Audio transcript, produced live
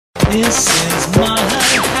This is my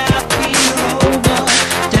happy robot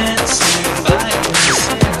dancing by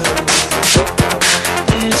himself.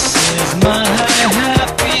 This is my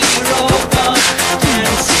happy robot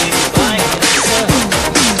dancing by himself.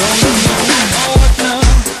 Don't need a partner,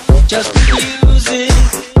 just the music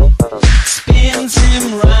spins him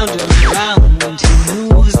round and round. He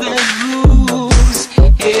moves the grooves,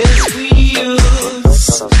 his wheels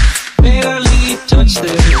barely touch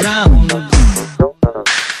the ground.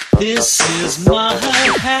 This is my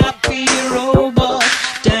happy robot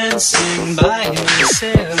dancing by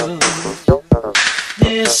himself.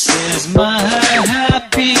 This is my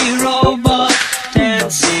happy robot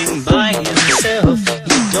dancing by himself.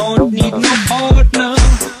 He don't need no partner,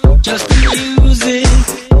 just the music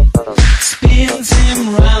spins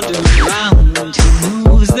him round and round. He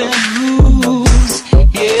moves the grooves,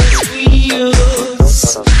 his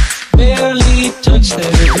wheels barely touch the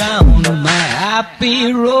ground. My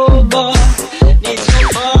happy robot needs no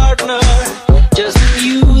partner, just the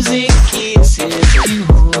music is his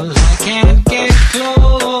fuel. I can't get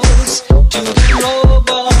close to the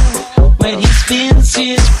robot when he spins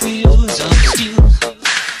his wheels of steel.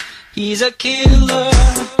 He's a killer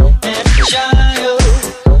and a child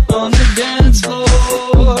on the dance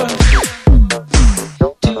floor.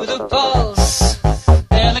 To the pulse,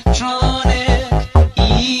 electronic,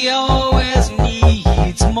 he always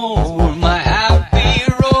needs more. My happy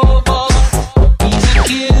robot, he's a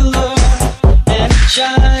killer and a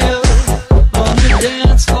child on the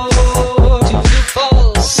dance floor. To the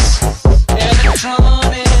pulse,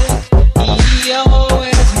 electronic, he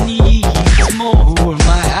always needs more.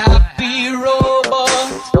 My happy robot.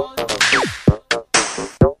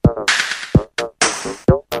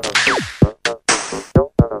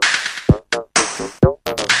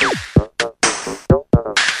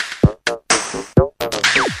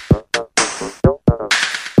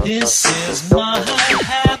 This is my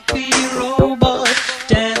happy robot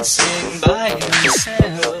dancing by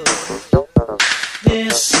himself.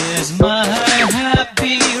 This is my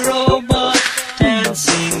happy robot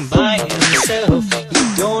dancing by himself. He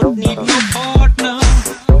don't need no partner,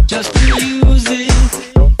 just the music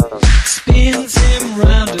spins him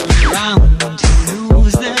round and round. He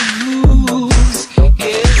moves the grooves,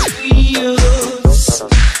 his wheels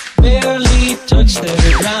barely touch the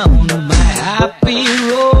ground. My happy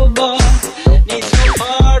robot needs no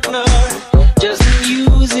partner, just the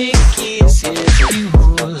music is his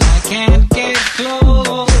fuel. I can't get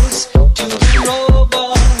close to the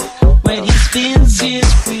robot when he spins his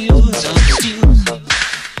wheels of steel.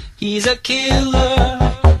 He's a killer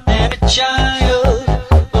and a child